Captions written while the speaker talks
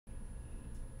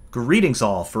Greetings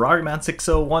all,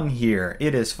 Ferrariman601 here.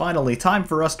 It is finally time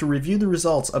for us to review the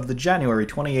results of the January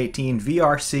 2018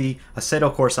 VRC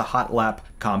Assetto Corsa Hotlap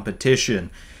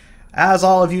Competition. As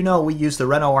all of you know, we used the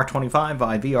Renault R25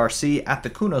 by VRC at the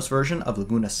Kunos version of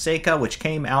Laguna Seca, which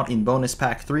came out in Bonus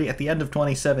Pack 3 at the end of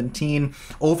 2017.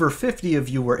 Over 50 of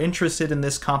you were interested in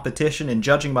this competition, and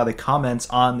judging by the comments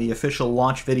on the official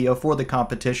launch video for the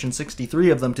competition, 63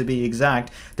 of them to be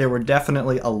exact, there were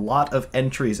definitely a lot of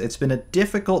entries. It's been a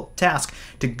difficult task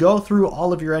to go through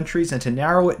all of your entries and to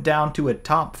narrow it down to a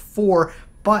top 4,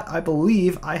 but I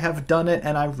believe I have done it,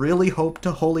 and I really hope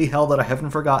to holy hell that I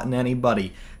haven't forgotten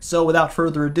anybody. So without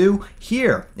further ado,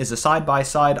 here is a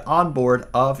side-by-side on board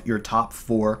of your top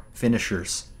 4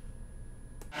 finishers.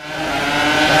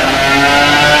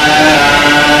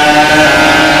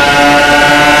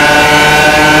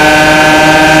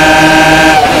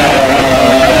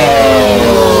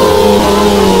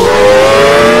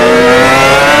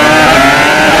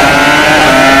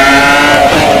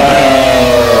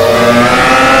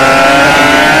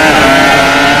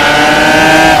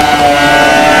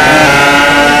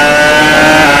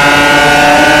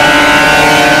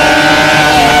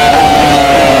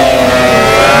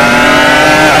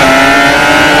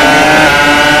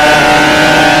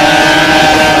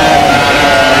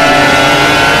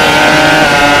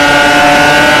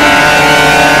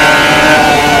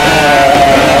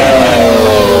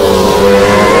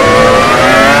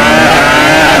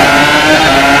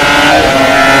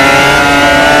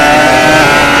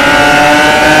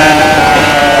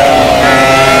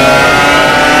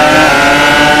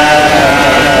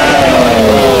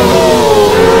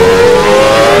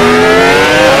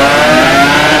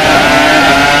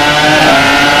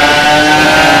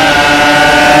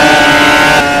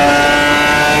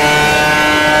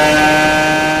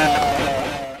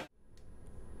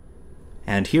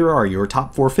 And here are your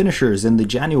top 4 finishers in the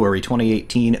January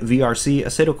 2018 VRC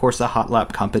Assetto Corsa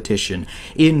Hotlap Competition.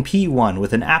 In P1,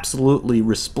 with an absolutely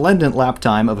resplendent lap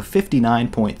time of a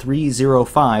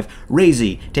 59.305,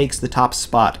 Rayzie takes the top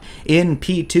spot. In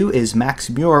P2 is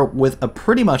Muir with a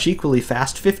pretty much equally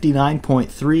fast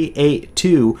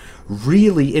 59.382.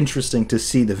 Really interesting to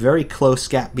see the very close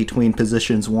gap between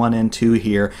positions 1 and 2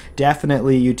 here.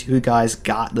 Definitely you two guys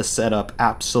got the setup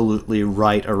absolutely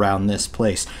right around this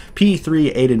place.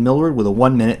 P3, Aidan Millward with a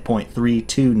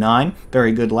 1:329.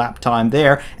 Very good lap time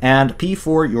there. And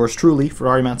P4, yours truly,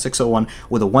 Ferrariman601,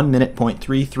 with a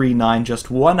 1:339, just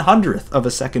 1/100th of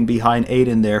a second behind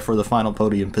Aidan there for the final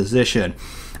podium position.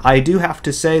 I do have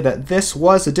to say that this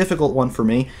was a difficult one for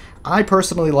me. I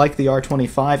personally like the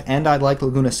R25 and I like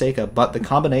Laguna Seca, but the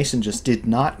combination just did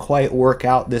not quite work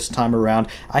out this time around.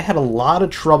 I had a lot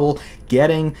of trouble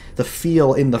getting the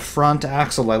feel in the front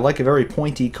axle. I like a very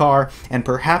pointy car, and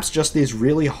perhaps just these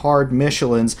really hard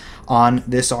Michelins on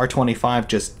this R25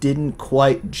 just didn't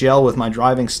quite gel with my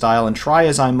driving style, and try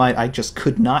as I might, I just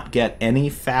could not get any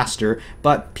faster,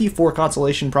 but P4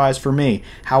 consolation prize for me.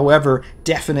 However,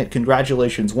 definite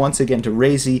congratulations once again to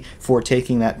Rayzie for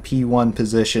taking that P1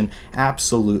 position.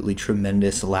 Absolutely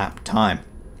tremendous lap time.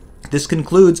 This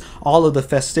concludes all of the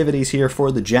festivities here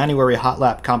for the January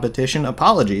Hotlap competition.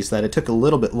 Apologies that it took a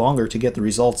little bit longer to get the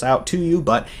results out to you,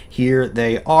 but here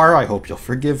they are. I hope you'll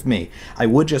forgive me. I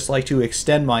would just like to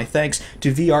extend my thanks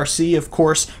to VRC, of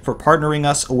course, for partnering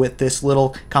us with this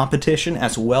little competition,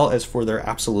 as well as for their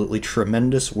absolutely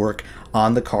tremendous work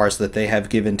on the cars that they have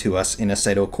given to us in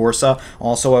Assetto Corsa.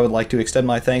 Also, I would like to extend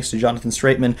my thanks to Jonathan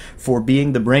Straetman for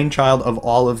being the brainchild of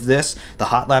all of this. The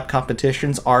Hotlap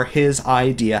competitions are his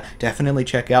idea. Definitely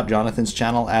check out Jonathan's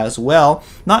channel as well.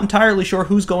 Not entirely sure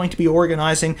who's going to be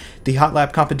organizing the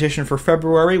Hotlap competition for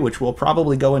February, which will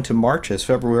probably go into March, as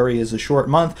February is a short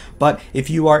month, but if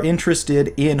you are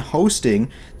interested in hosting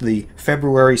the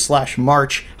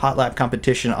February/March Hotlap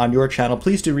competition on your channel,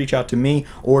 please do reach out to me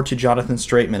or to Jonathan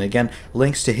Straetman. Again,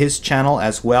 links to his channel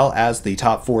as well as the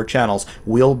top 4 channels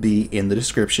will be in the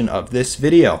description of this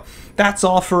video. That's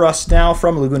all for us now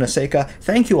from Laguna Seca.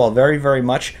 Thank you all very, very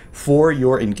much for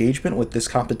your engagement with this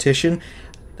competition.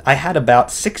 I had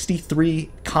about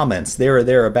 63 comments there or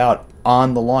thereabout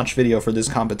on the launch video for this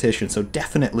competition, so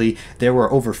definitely there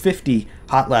were over 50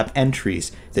 Hotlap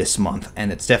entries this month,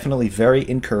 and it's definitely very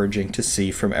encouraging to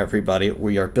see from everybody.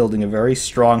 We are building a very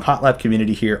strong Hotlap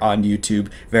community here on YouTube.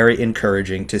 Very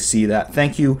encouraging to see that.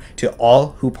 Thank you to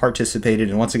all who participated,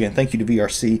 and once again, thank you to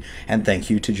VRC, and thank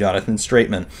you to Jonathan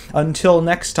Straetman. Until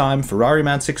next time,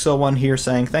 Ferrariman601 here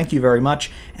saying thank you very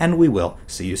much, and we will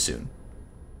see you soon.